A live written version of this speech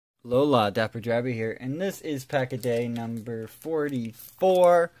Alola DapperDraby here, and this is Pack-a-day number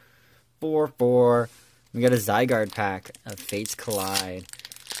 44. We got a Zygarde pack of Fates Collide.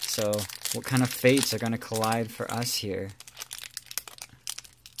 So, what kind of fates are going to collide for us here?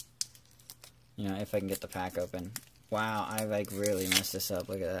 You know, if I can get the pack open. Wow, I really messed this up.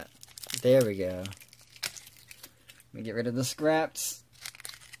 Look at that. There we go. Let me get rid of the scraps.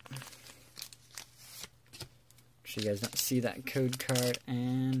 So you guys don't see that code card.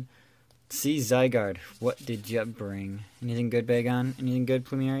 And see, Zygarde, what did you bring? Anything good, Bagon? Anything good,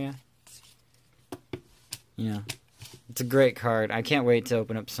 Plumeria? You know, it's a great card. I can't wait to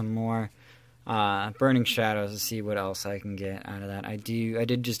open up some more Burning Shadows to see what else I can get out of that. I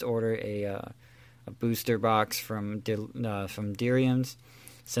did just order a booster box from Dirium's.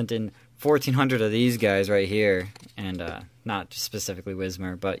 Sent in 1,400 of these guys right here, and not just specifically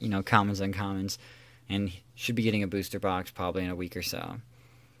Whismur, but you know, commons and uncommons. And should be getting a booster box probably in a week or so.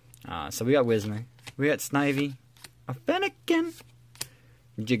 So we got Whismur, we got Snivy, a Fennekin,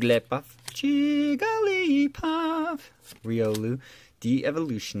 Jigglypuff, Riolu,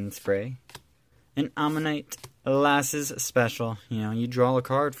 De-Evolution Spray, an Ammonite, Lass's Special. You know, you draw a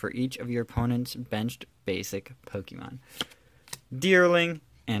card for each of your opponent's benched basic Pokemon. Deerling,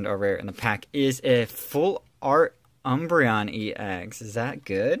 and our rare in the pack is a full art Umbreon EX. Is that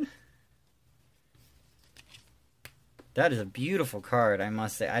good? That is a beautiful card, I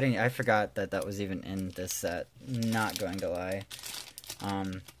must say. I forgot that was even in this set. Not going to lie.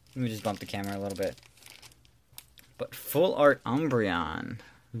 Let me just bump the camera a little bit. But full art Umbreon,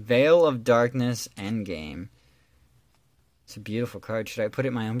 Veil of Darkness Endgame. It's a beautiful card. Should I put it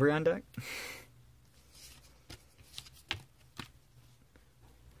in my Umbreon deck?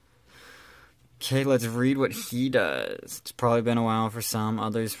 Okay, let's read what he does. It's probably been a while for some.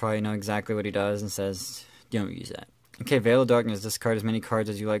 Others probably know exactly what he does and says, don't use that. Okay, Veil of Darkness. Discard as many cards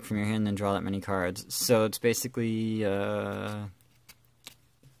as you like from your hand, then draw that many cards. So it's basically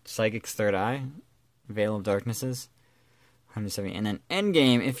Psychic's Third Eye, Veil of Darknesses, 170. And then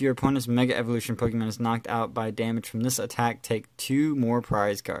Endgame, if your opponent's Mega Evolution Pokemon is knocked out by damage from this attack, take 2 more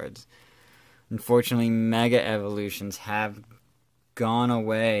prize cards. Unfortunately, Mega Evolutions have gone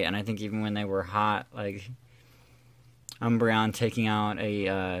away, and I think even when they were hot, like Umbreon taking out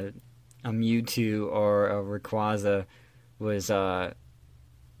a Mewtwo or a Rayquaza was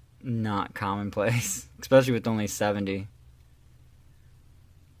not commonplace, especially with only 70.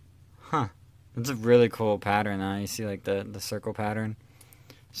 Huh. That's a really cool pattern though. You see like the circle pattern.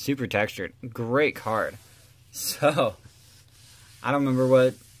 Super textured. Great card. So, I don't remember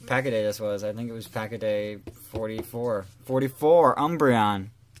what Pack-a-day this was. I think it was Pack-a-day 44. 44 Umbreon.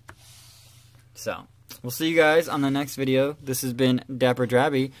 So, we'll see you guys on the next video. This has been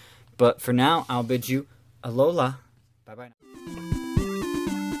DapperDraby. But for now, I'll bid you Alola. Bye-bye now.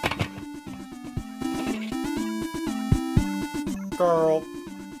 Girl.